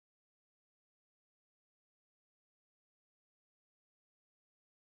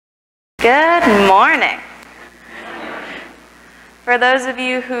Good morning. For those of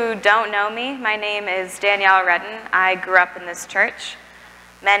you who don't know me, my name is Danielle Redden. I grew up in this church.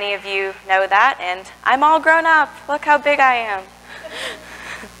 Many of you know that, and I'm all grown up. Look how big I am.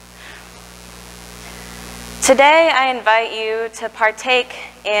 Today, I invite you to partake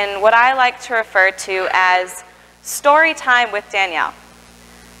in what I like to refer to as story time with Danielle.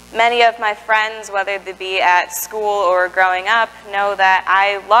 Many of my friends, whether they be at school or growing up, know that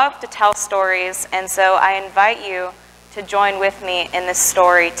I love to tell stories, and so I invite you to join with me in this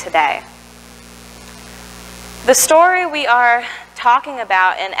story today. The story we are talking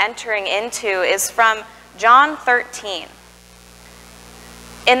about and entering into is from John 13.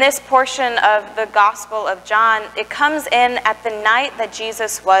 In this portion of the Gospel of John, it comes in at the night that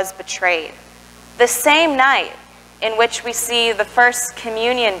Jesus was betrayed, the same night in which we see the first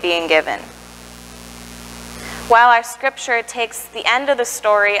communion being given. While our scripture takes the end of the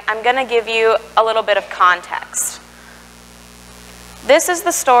story, I'm going to give you a little bit of context. This is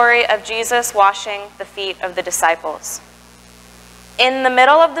the story of Jesus washing the feet of the disciples. In the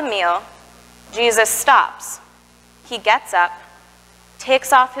middle of the meal, Jesus stops. He gets up,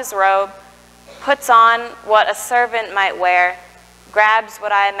 takes off his robe, puts on what a servant might wear, grabs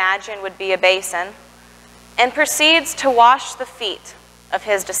what I imagine would be a basin, and proceeds to wash the feet of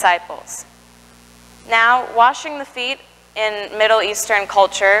his disciples. Now, washing the feet in Middle Eastern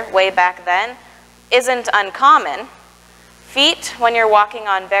culture way back then isn't uncommon. Feet, when you're walking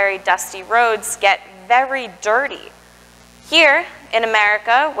on very dusty roads, get very dirty. Here in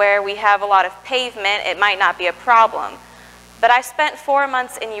America, where we have a lot of pavement, it might not be a problem. But I spent 4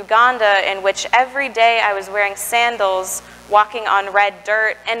 months in Uganda in which every day I was wearing sandals, walking on red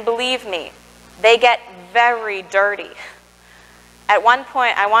dirt, and believe me, they get very dirty. At one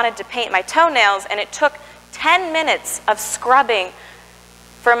point, I wanted to paint my toenails, and it took 10 minutes of scrubbing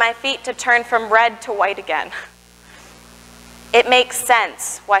for my feet to turn from red to white again. It makes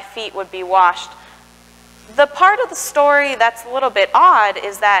sense why feet would be washed. The part of the story that's a little bit odd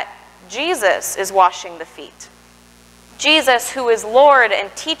is that Jesus is washing the feet. Jesus, who is Lord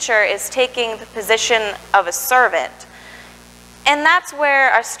and teacher, is taking the position of a servant. And that's where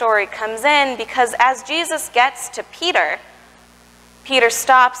our story comes in, because as Jesus gets to Peter, Peter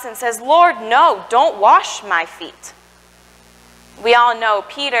stops and says, "Lord, no, don't wash my feet." We all know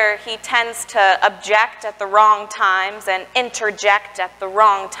Peter, he tends to object at the wrong times and interject at the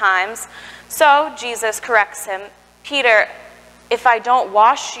wrong times. So Jesus corrects him, "Peter, if I don't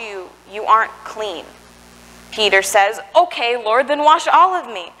wash you, you aren't clean." Peter says, "Okay, Lord, then wash all of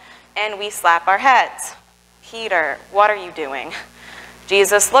me." And we slap our heads. "Peter, what are you doing?"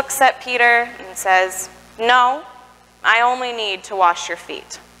 Jesus looks at Peter and says, "No, I only need to wash your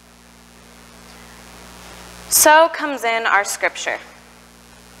feet." So comes in our scripture.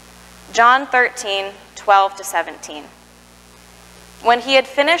 John 13, 12 to 17. When he had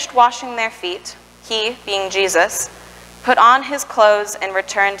finished washing their feet, he, being Jesus, put on his clothes and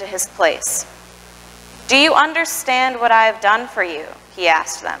returned to his place. "Do you understand what I have done for you?" he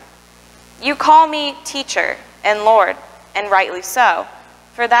asked them. "You call me teacher and Lord, and rightly so,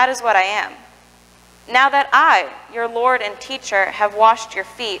 for that is what I am. Now that I, your Lord and teacher, have washed your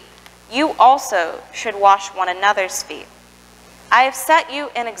feet, you also should wash one another's feet. I have set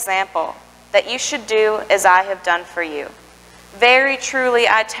you an example, that you should do as I have done for you. Very truly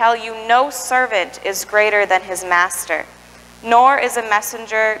I tell you, no servant is greater than his master, nor is a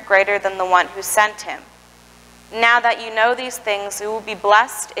messenger greater than the one who sent him. Now that you know these things, you will be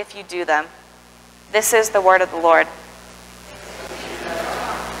blessed if you do them." This is the word of the Lord.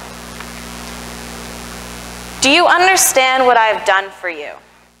 "Do you understand what I have done for you?"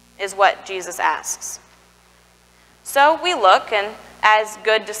 is what Jesus asks. So we look, and as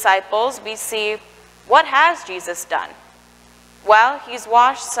good disciples, we see, what has Jesus done? Well, he's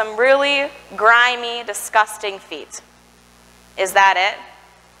washed some really grimy, disgusting feet. Is that it?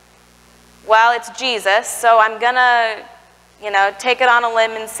 Well, it's Jesus, so I'm gonna, take it on a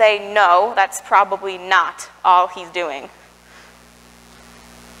limb and say no, that's probably not all he's doing.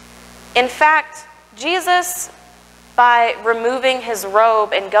 In fact, Jesus, by removing his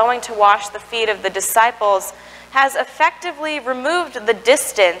robe and going to wash the feet of the disciples, has effectively removed the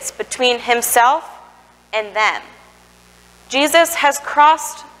distance between himself and them. Jesus has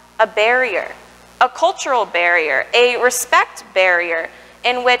crossed a barrier, a cultural barrier, a respect barrier,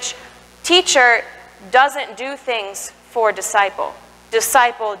 in which teacher doesn't do things for disciple.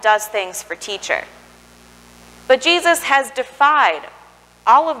 Disciple does things for teacher. But Jesus has defied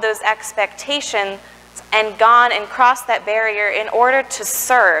all of those expectations and gone and crossed that barrier in order to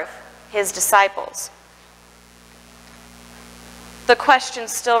serve his disciples. the question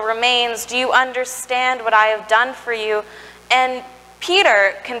still remains, do you understand what I have done for you? And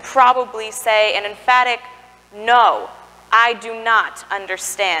Peter can probably say an emphatic, no, I do not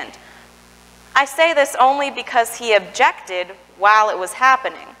understand. I say this only because he objected while it was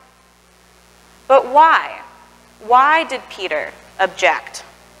happening. But why? Why did Peter object?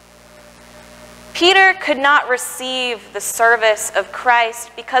 Peter could not receive the service of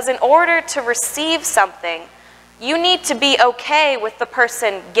Christ because in order to receive something, you need to be okay with the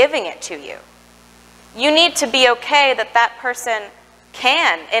person giving it to you. You need to be okay that that person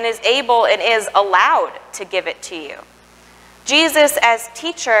can and is able and is allowed to give it to you. Jesus as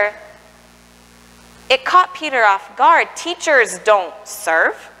teacher, it caught Peter off guard. Teachers don't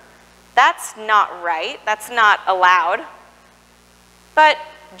serve. That's not right. That's not allowed. But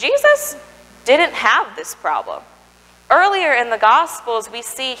Jesus didn't have this problem. Earlier in the Gospels, we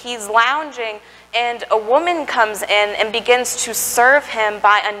see he's lounging and a woman comes in and begins to serve him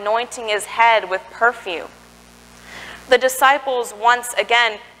by anointing his head with perfume. The disciples once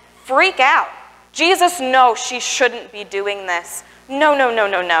again freak out. Jesus, no, she shouldn't be doing this. No, no, no,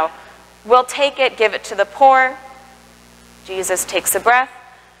 no, no. We'll take it, give it to the poor. Jesus takes a breath.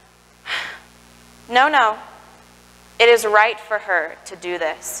 No, no. It is right for her to do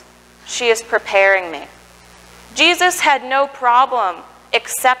this. She is preparing me. Jesus had no problem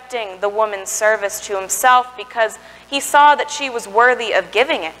accepting the woman's service to himself because he saw that she was worthy of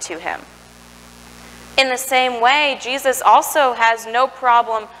giving it to him. In the same way, Jesus also has no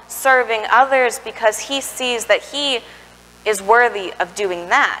problem serving others because he sees that he is worthy of doing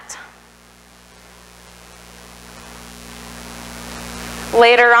that.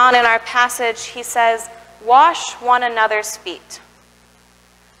 Later on in our passage, he says, "Wash one another's feet."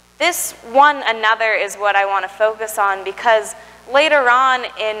 This one another is what I want to focus on because later on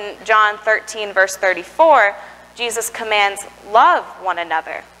in John 13, verse 34, Jesus commands, love one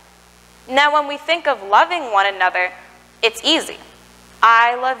another. Now, when we think of loving one another, it's easy.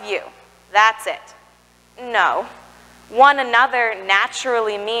 I love you. That's it. No. One another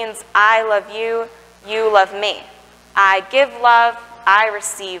naturally means I love you, you love me. I give love, I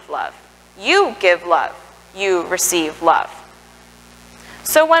receive love. You give love, you receive love.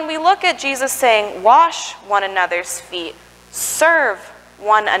 So when we look at Jesus saying, wash one another's feet, serve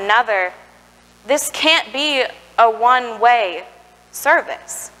one another, this can't be a one-way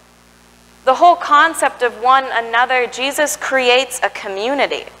service. The whole concept of one another, Jesus creates a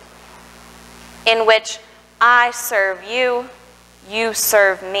community in which I serve you, you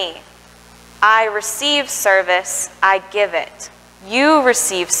serve me. I receive service, I give it. You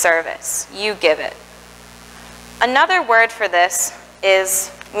receive service, you give it. Another word for this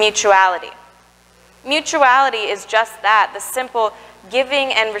is mutuality. Mutuality is just that, the simple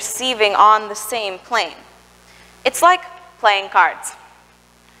giving and receiving on the same plane. It's like playing cards.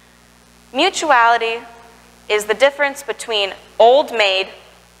 Mutuality is the difference between Old Maid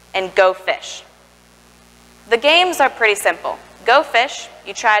and Go Fish. The games are pretty simple. Go Fish,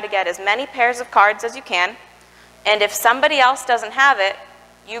 you try to get as many pairs of cards as you can, and if somebody else doesn't have it,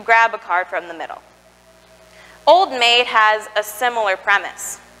 you grab a card from the middle. Old Maid has a similar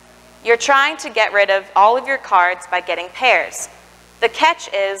premise. You're trying to get rid of all of your cards by getting pairs. The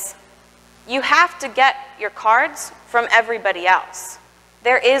catch is, you have to get your cards from everybody else.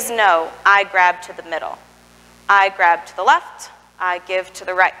 There is no, I grab to the middle. I grab to the left, I give to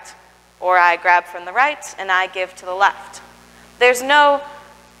the right. Or I grab from the right and I give to the left. There's no,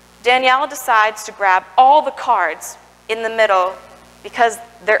 Danielle decides to grab all the cards in the middle because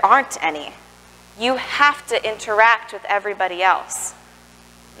there aren't any. You have to interact with everybody else.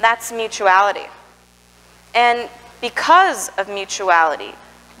 That's mutuality. And because of mutuality,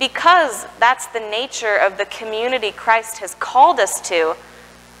 because that's the nature of the community Christ has called us to,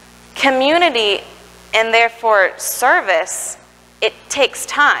 community and therefore service, it takes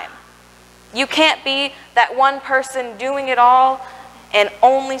time. You can't be that one person doing it all and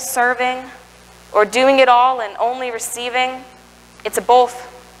only serving, or doing it all and only receiving. It's a both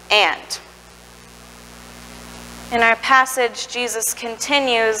and. In our passage, Jesus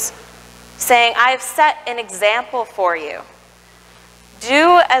continues saying, I have set an example for you.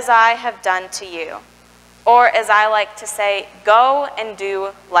 Do as I have done to you. Or as I like to say, go and do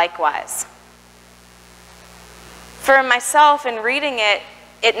likewise. For myself, in reading it,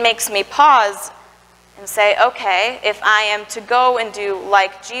 it makes me pause and say, okay, if I am to go and do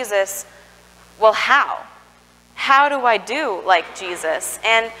like Jesus, well, how? How do I do like Jesus?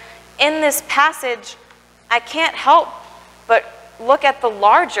 And in this passage, I can't help but look at the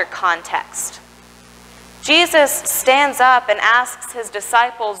larger context. Jesus stands up and asks his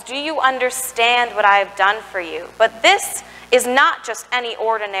disciples, do you understand what I have done for you? But this is not just any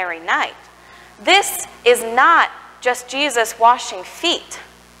ordinary night. This is not just Jesus washing feet.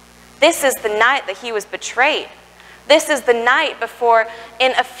 This is the night that he was betrayed. This is the night before,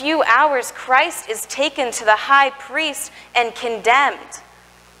 in a few hours, Christ is taken to the high priest and condemned.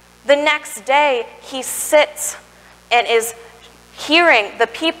 The next day, he sits and is hearing the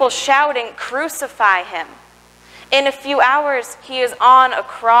people shouting, "Crucify him." In a few hours, he is on a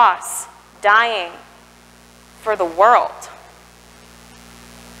cross, dying for the world.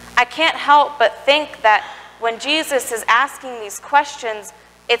 I can't help but think that when Jesus is asking these questions,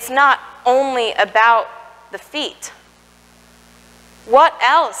 it's not only about the feet. What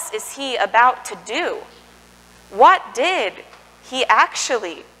else is he about to do? What did he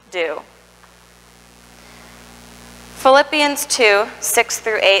actually do? Philippians 2, 6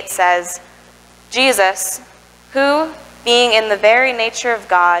 through 8 says, Jesus, who, being in the very nature of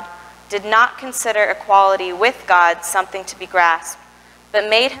God, did not consider equality with God something to be grasped, but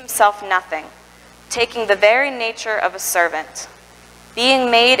made himself nothing, taking the very nature of a servant,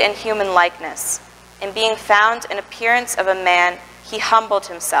 being made in human likeness, and being found in appearance of a man, he humbled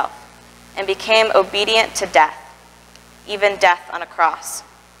himself and became obedient to death, even death on a cross.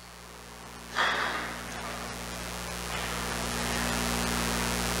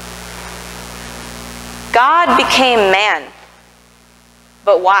 God became man,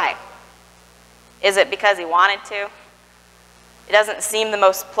 but why? Is it because he wanted to? It doesn't seem the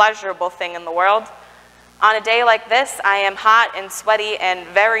most pleasurable thing in the world. On a day like this, I am hot and sweaty and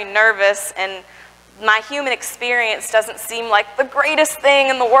very nervous, and my human experience doesn't seem like the greatest thing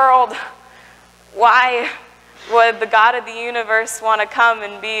in the world. Why would the God of the universe want to come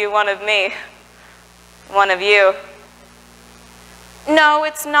and be one of me, one of you? No,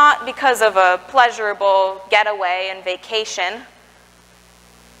 it's not because of a pleasurable getaway and vacation.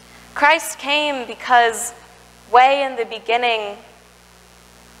 Christ came because way in the beginning,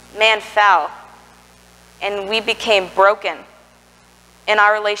 man fell, and we became broken, and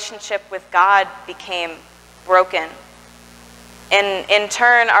our relationship with God became broken. And in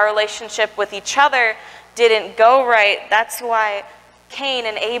turn, our relationship with each other didn't go right. That's why Cain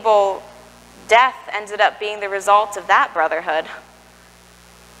and Abel, death ended up being the result of that brotherhood.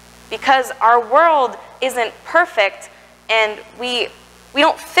 Because our world isn't perfect, and we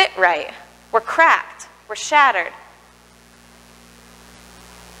don't fit right. We're cracked. We're shattered.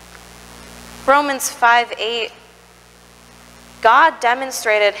 Romans 5:8, God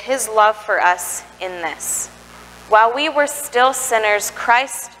demonstrated his love for us in this. While we were still sinners,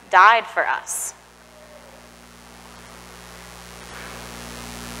 Christ died for us.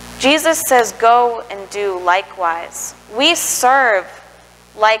 Jesus says, go and do likewise. We serve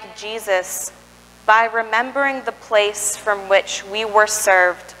like Jesus by remembering the place from which we were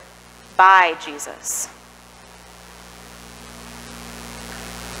served by Jesus.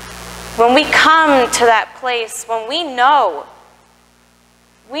 When we come to that place, when we know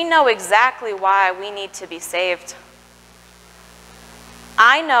exactly why we need to be saved.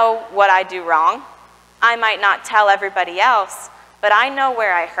 I know what I do wrong. I might not tell everybody else, but I know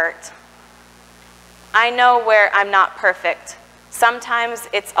where I hurt. I know where I'm not perfect. Sometimes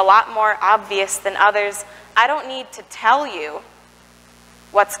it's a lot more obvious than others. I don't need to tell you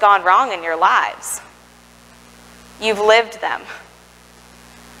what's gone wrong in your lives. You've lived them.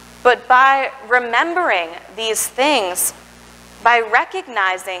 But by remembering these things, by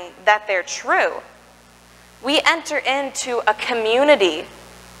recognizing that they're true, we enter into a community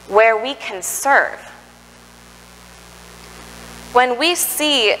where we can serve. When we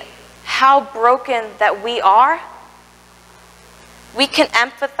see how broken that we are, we can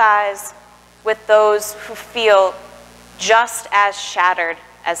empathize with those who feel just as shattered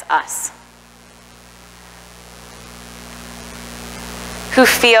as us, who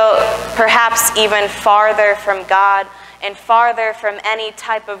feel perhaps even farther from God and farther from any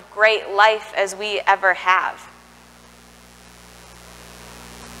type of great life as we ever have.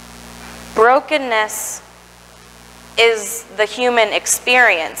 Brokenness is the human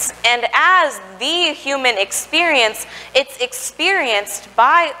experience, and as the human experience, it's experienced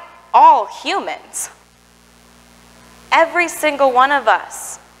by all humans. Every single one of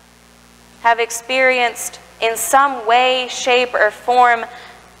us have experienced in some way, shape, or form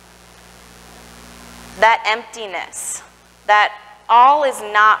that emptiness, that all is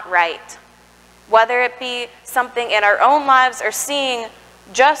not right, whether it be something in our own lives or seeing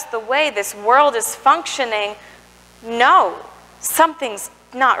just the way this world is functioning. No, something's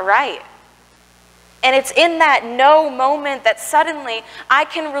not right. And it's in that no moment that suddenly I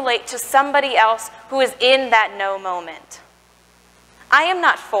can relate to somebody else who is in that no moment. I am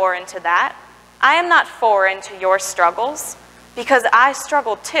not foreign to that. I am not foreign to your struggles because I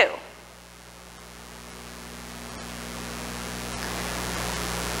struggle too.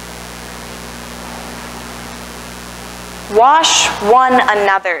 Wash one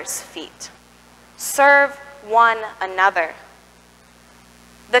another's feet. Serve one another.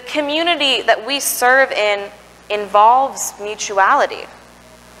 The community that we serve in involves mutuality.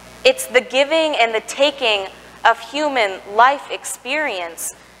 It's the giving and the taking of human life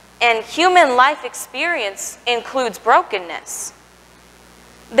experience, and human life experience includes brokenness.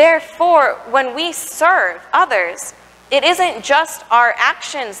 Therefore, when we serve others, it isn't just our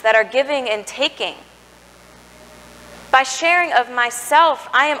actions that are giving and taking. By sharing of myself,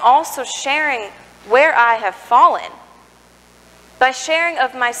 I am also sharing where I have fallen. By sharing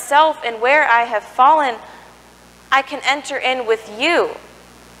of myself and where I have fallen, I can enter in with you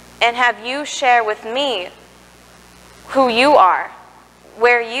and have you share with me who you are,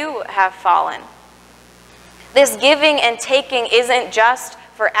 where you have fallen. This giving and taking isn't just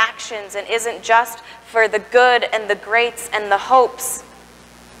for actions and isn't just for the good and the greats and the hopes.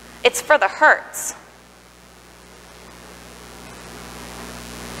 It's for the hurts.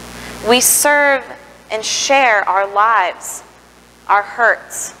 We serve and share our lives, our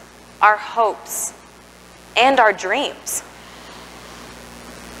hurts, our hopes, and our dreams.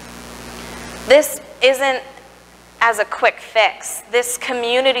 This isn't as a quick fix. This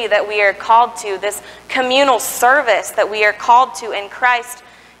community that we are called to, this communal service that we are called to in Christ,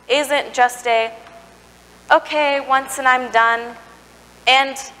 isn't just okay, once and I'm done.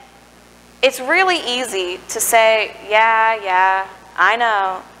 And it's really easy to say, yeah, I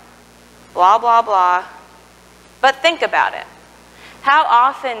know, blah, blah, blah. But think about it. How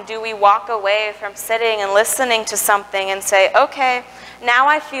often do we walk away from sitting and listening to something and say, okay, now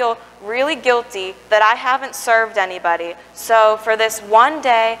I feel really guilty that I haven't served anybody, so for this one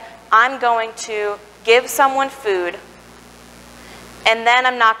day, I'm going to give someone food, and then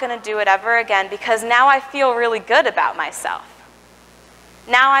I'm not going to do it ever again because now I feel really good about myself.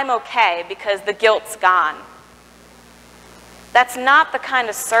 Now I'm okay because the guilt's gone. That's not the kind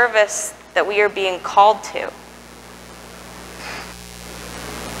of service that we are being called to.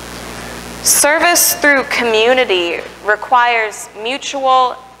 Service through community requires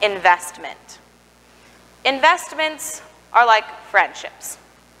mutual investment. Investments are like friendships.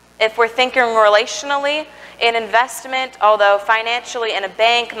 If we're thinking relationally, an investment, although financially in a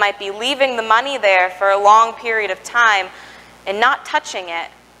bank, might be leaving the money there for a long period of time and not touching it.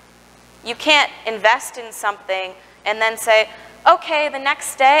 You can't invest in something and then say, okay, the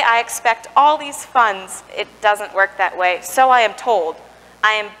next day I expect all these funds. It doesn't work that way. So I am told.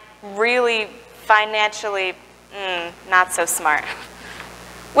 I am really financially not so smart.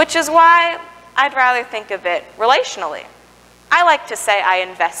 Which is why I'd rather think of it relationally. I like to say I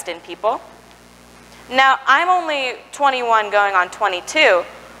invest in people. Now, I'm only 21 going on 22.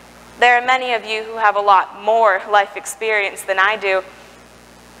 There are many of you who have a lot more life experience than I do.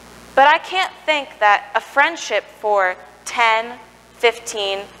 But I can't think that a friendship for 10,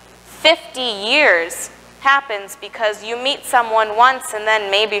 15, 50 years happens because you meet someone once and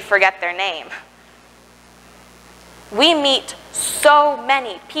then maybe forget their name. We meet so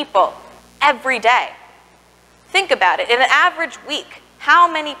many people every day. Think about it. In an average week,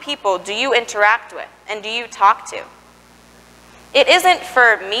 how many people do you interact with and do you talk to? It isn't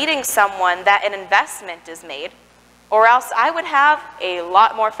for meeting someone that an investment is made, or else I would have a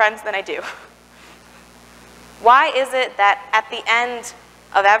lot more friends than I do. Why is it that at the end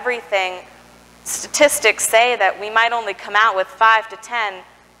of everything, statistics say that we might only come out with 5 to 10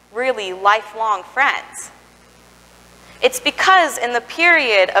 really lifelong friends? It's because in the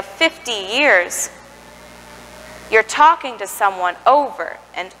period of 50 years, you're talking to someone over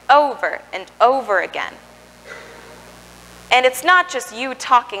and over and over again. And it's not just you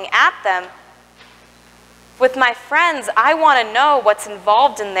talking at them. With my friends, I want to know what's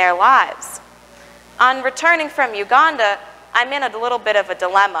involved in their lives. On returning from Uganda, I'm in a little bit of a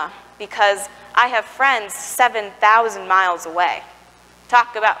dilemma because I have friends 7,000 miles away.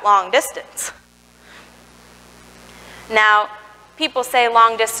 Talk about long distance. Now, people say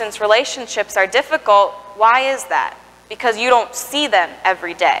long-distance relationships are difficult. Why is that? Because you don't see them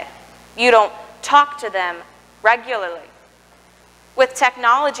every day. You don't talk to them regularly. With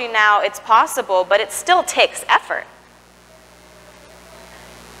technology now, it's possible, but it still takes effort.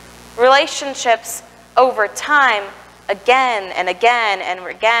 Relationships over time, again and again and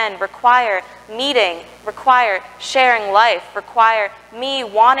again, require meeting, require sharing life, require me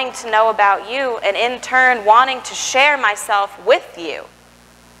wanting to know about you, and in turn wanting to share myself with you.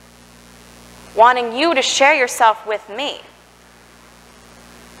 Wanting you to share yourself with me.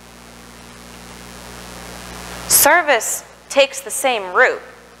 Service takes the same route.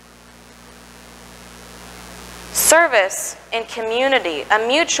 Service in community, a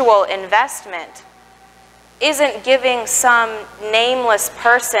mutual investment, isn't giving some nameless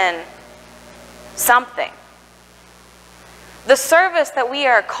person something. The service that we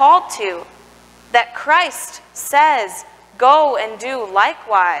are called to, that Christ says, go and do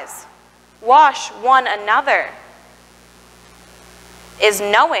likewise, wash one another, is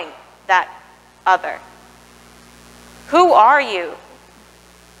knowing that other. Who are you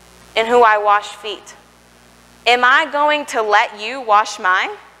in who I wash feet? Am I going to let you wash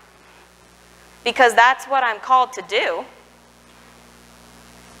mine? Because that's what I'm called to do.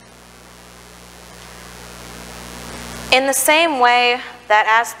 In the same way that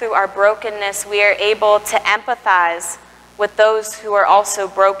as through our brokenness we are able to empathize with those who are also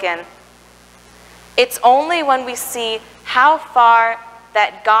broken, it's only when we see how far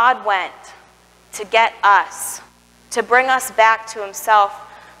that God went to get us, to bring us back to himself,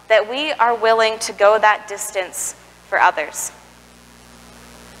 that we are willing to go that distance for others.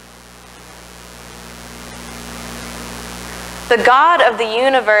 The God of the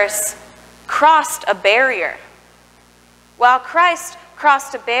universe crossed a barrier. While Christ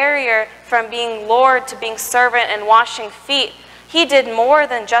crossed a barrier from being Lord to being servant and washing feet, he did more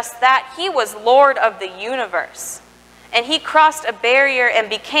than just that. He was Lord of the universe. And he crossed a barrier and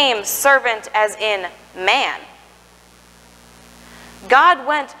became servant as in man. God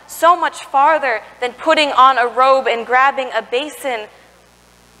went so much farther than putting on a robe and grabbing a basin.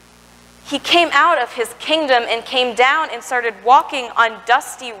 He came out of his kingdom and came down and started walking on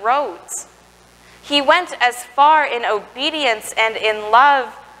dusty roads. He went as far in obedience and in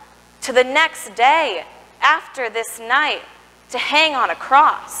love to the next day after this night to hang on a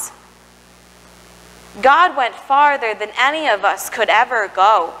cross. God went farther than any of us could ever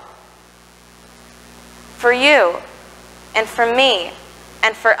go. For you and for me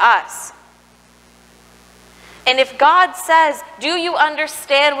and for us. And if God says, do you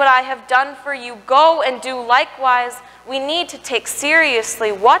understand what I have done for you? Go and do likewise. We need to take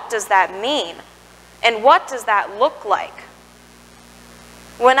seriously, what does that mean? And what does that look like?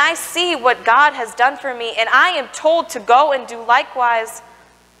 When I see what God has done for me and I am told to go and do likewise,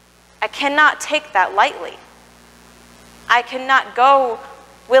 I cannot take that lightly. I cannot go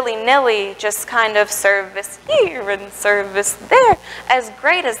willy-nilly, just kind of service here and service there, as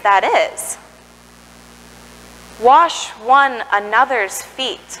great as that is. Wash one another's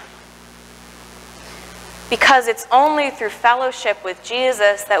feet. Because it's only through fellowship with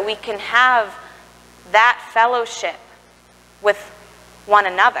Jesus that we can have that fellowship with one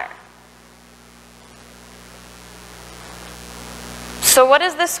another. So what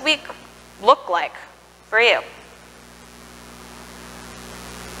does this week look like for you?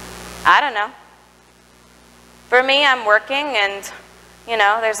 I don't know. For me, I'm working and,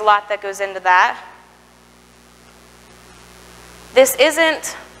 there's a lot that goes into that. This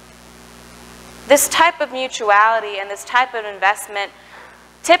type of mutuality and this type of investment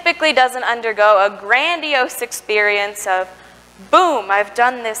typically doesn't undergo a grandiose experience of, boom, I've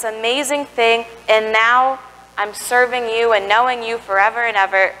done this amazing thing and now I'm serving you and knowing you forever and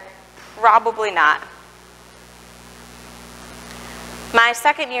ever. Probably not. My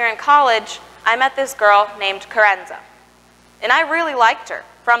second year in college, I met this girl named Carenza. And I really liked her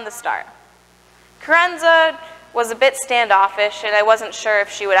from the start. Carenza was a bit standoffish, and I wasn't sure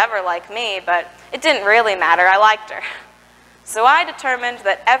if she would ever like me, but it didn't really matter. I liked her. So I determined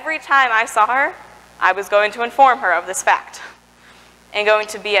that every time I saw her, I was going to inform her of this fact. And going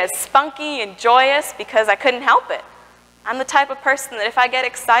to be as spunky and joyous because I couldn't help it. I'm the type of person that if I get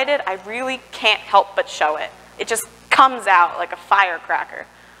excited, I really can't help but show it. It just comes out like a firecracker.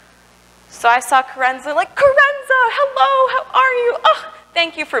 So I saw Carenza, like, Carenza, hello, how are you? Oh,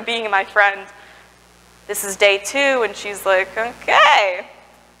 thank you for being my friend. This is day 2, and she's like, okay,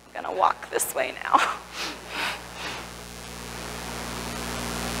 I'm gonna walk this way now.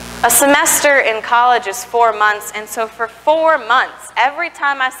 A semester in college is 4 months, and so for 4 months, every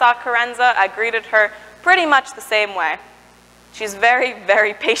time I saw Carenza, I greeted her pretty much the same way. She's very,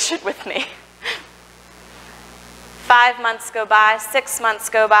 very patient with me. 5 months go by, 6 months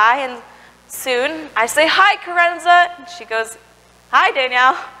go by, and soon I say, hi, Carenza, and she goes, hi,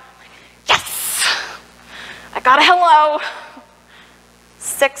 Danielle. Yes, I got a hello.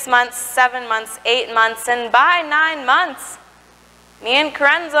 6 months, 7 months, 8 months, and by 9 months, me and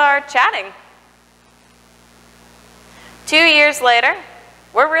Carenza are chatting. 2 years later,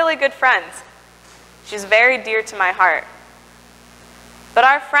 we're really good friends. She's very dear to my heart. But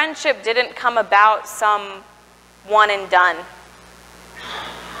our friendship didn't come about some one and done.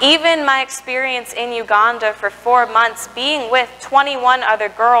 Even my experience in Uganda for 4 months, being with 21 other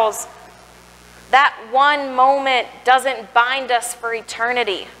girls, that one moment doesn't bind us for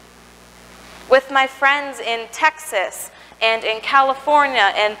eternity. With my friends in Texas and in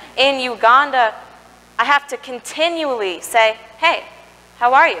California and in Uganda, I have to continually say, hey,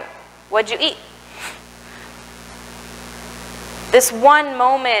 how are you? What'd you eat? This one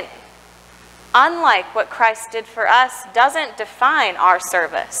moment, unlike what Christ did for us, doesn't define our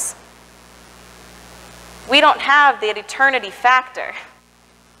service. We don't have the eternity factor.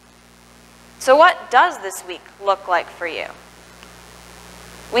 So what does this week look like for you?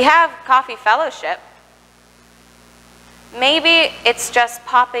 We have coffee fellowship. Maybe it's just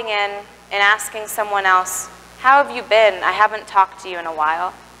popping in and asking someone else, how have you been? I haven't talked to you in a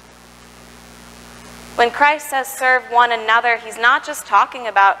while. When Christ says serve one another, he's not just talking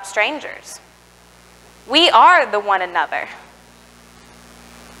about strangers. We are the one another.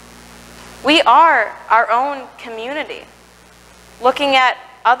 We are our own community, looking at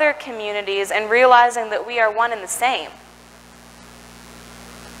other communities and realizing that we are one and the same.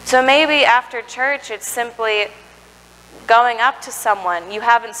 So maybe after church, it's simply going up to someone you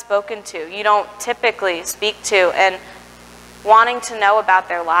haven't spoken to, you don't typically speak to, and wanting to know about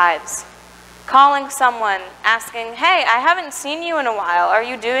their lives. Calling someone, asking, hey, I haven't seen you in a while, are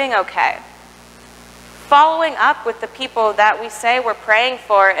you doing okay? Following up with the people that we say we're praying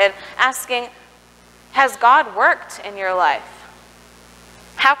for and asking, has God worked in your life?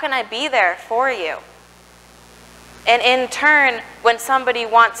 How can I be there for you? And in turn, when somebody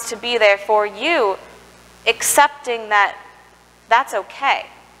wants to be there for you, accepting that that's okay.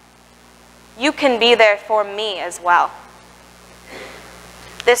 You can be there for me as well.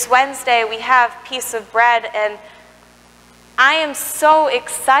 This Wednesday, we have Piece of Bread, and I am so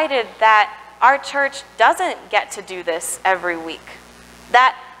excited that our church doesn't get to do this every week.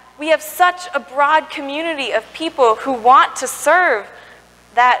 That we have such a broad community of people who want to serve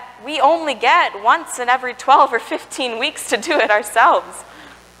that we only get once in every 12 or 15 weeks to do it ourselves.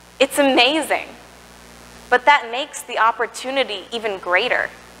 It's amazing. But that makes the opportunity even greater.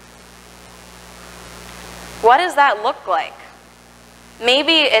 What does that look like?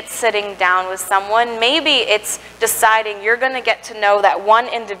 Maybe it's sitting down with someone. Maybe it's deciding you're going to get to know that one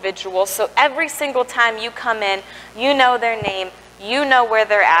individual, so every single time you come in, you know their name, you know where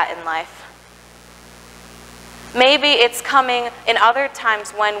they're at in life. Maybe it's coming in other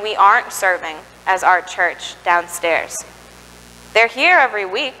times when we aren't serving as our church downstairs. They're here every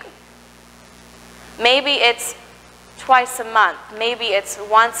week. Maybe it's twice a month. Maybe it's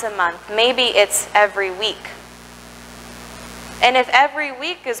once a month. Maybe it's every week. And if every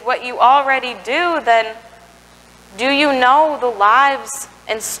week is what you already do, then do you know the lives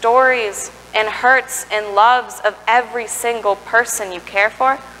and stories and hurts and loves of every single person you care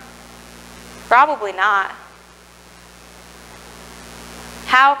for? Probably not.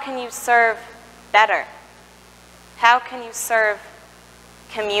 How can you serve better? How can you serve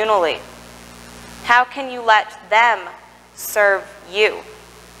communally? How can you let them serve you?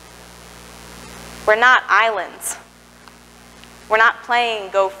 We're not islands. We're not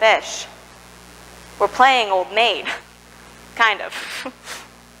playing Go Fish. We're playing Old Maid, kind of.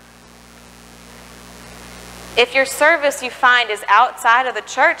 If your service you find is outside of the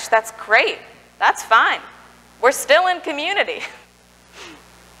church, that's great. That's fine. We're still in community.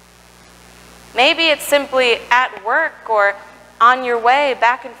 Maybe it's simply at work or on your way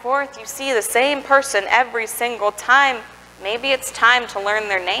back and forth, you see the same person every single time. Maybe it's time to learn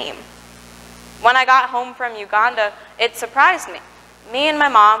their name. When I got home from Uganda, it surprised me. Me and my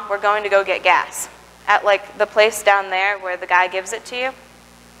mom were going to go get gas at like the place down there where the guy gives it to you.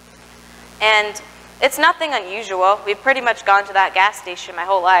 And it's nothing unusual. We've pretty much gone to that gas station my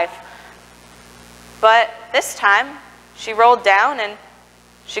whole life. But this time, she rolled down and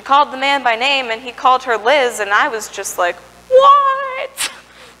she called the man by name and he called her Liz, and I was just like, what?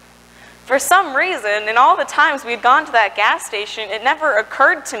 For some reason, in all the times we'd gone to that gas station, it never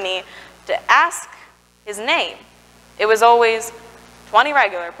occurred to me to ask his name. It was always 20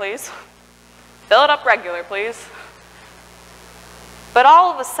 regular, please. Fill it up regular, please. But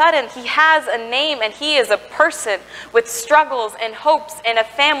all of a sudden, he has a name and he is a person with struggles and hopes and a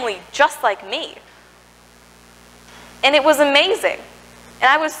family just like me. And it was amazing. And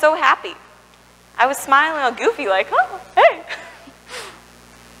I was so happy. I was smiling all goofy like, oh, hey.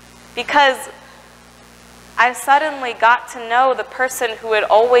 Because I suddenly got to know the person who had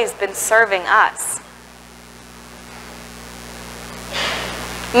always been serving us.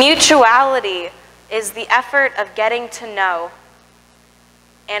 Mutuality is the effort of getting to know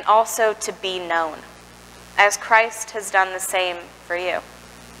and also to be known, as Christ has done the same for you.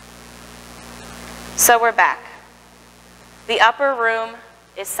 So we're back. The upper room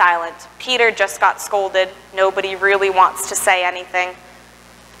is silent. Peter just got scolded. Nobody really wants to say anything.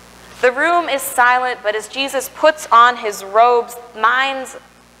 The room is silent, but as Jesus puts on his robes, minds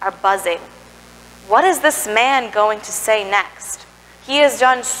are buzzing. What is this man going to say next? He has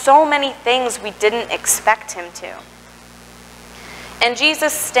done so many things we didn't expect him to. And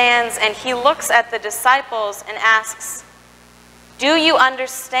Jesus stands and he looks at the disciples and asks, "Do you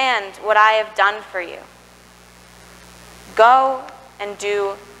understand what I have done for you? Go and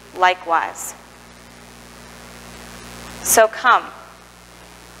do likewise." So come,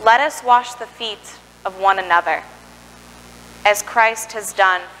 let us wash the feet of one another, as Christ has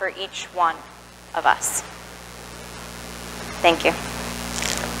done for each one of us. Thank you.